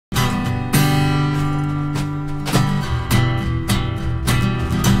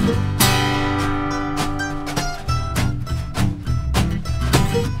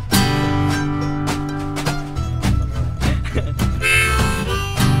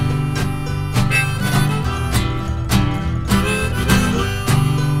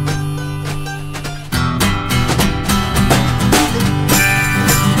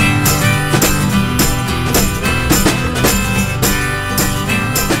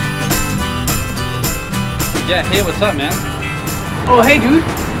Yeah, hey, what's up, man? Oh, hey, dude.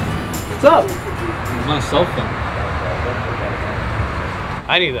 What's up? I'm on a cell phone.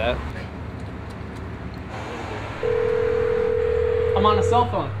 I knew that. I'm on a cell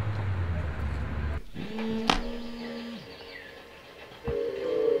phone.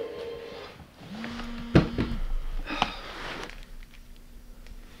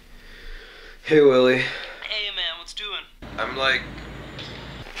 Hey, Willie. Hey, man, what's doing? I'm like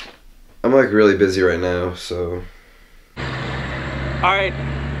really busy right now, so. Alright.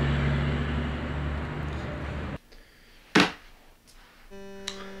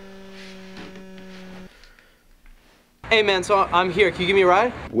 Hey, man, so I'm here. Can you give me a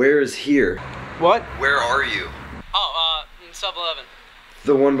ride? Where is here? What? Where are you? Oh, 7-Eleven.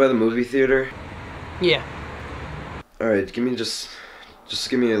 The one by the movie theater? Yeah. Alright, give me just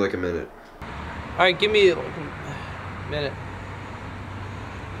give me like a minute. Alright, give me like a minute.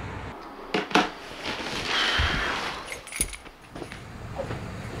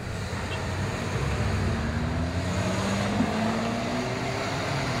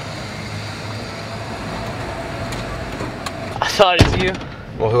 I thought it was you.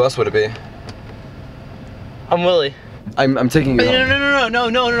 Well, who else would it be? I'm Willie. I'm taking you home.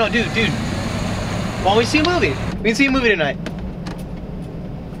 No, dude. Why don't we see a movie? We can see a movie tonight.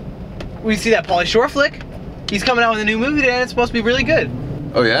 We can see that Pauly Shore flick. He's coming out with a new movie today and it's supposed to be really good.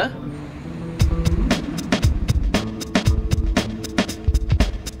 Oh, yeah?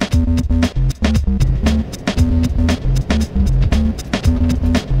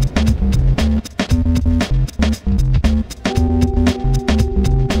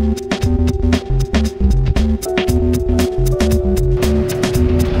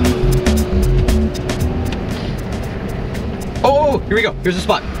 Oh, here we go. Here's the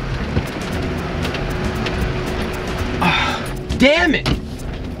spot. Damn it!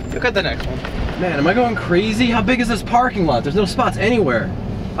 Look at the next one. Man, am I going crazy? How big is this parking lot? There's no spots anywhere.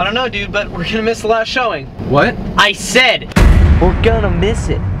 I don't know, dude, but we're gonna miss the last showing. What? I said we're gonna miss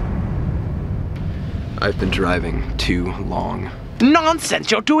it. I've been driving too long.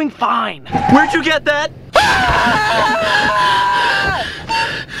 Nonsense, you're doing fine. Where'd you get that?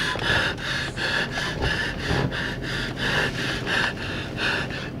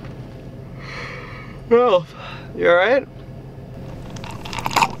 Oh, you alright?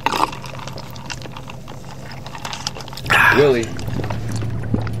 Willie.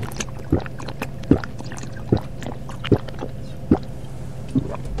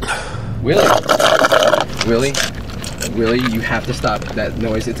 Willie, you have to stop that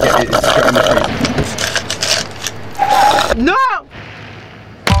noise. It's driving me crazy. No!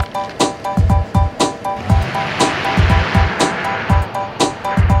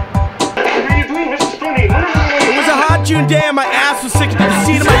 It was a hot June day and my ass was sick at the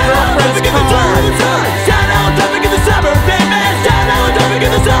seat of my girlfriend's car.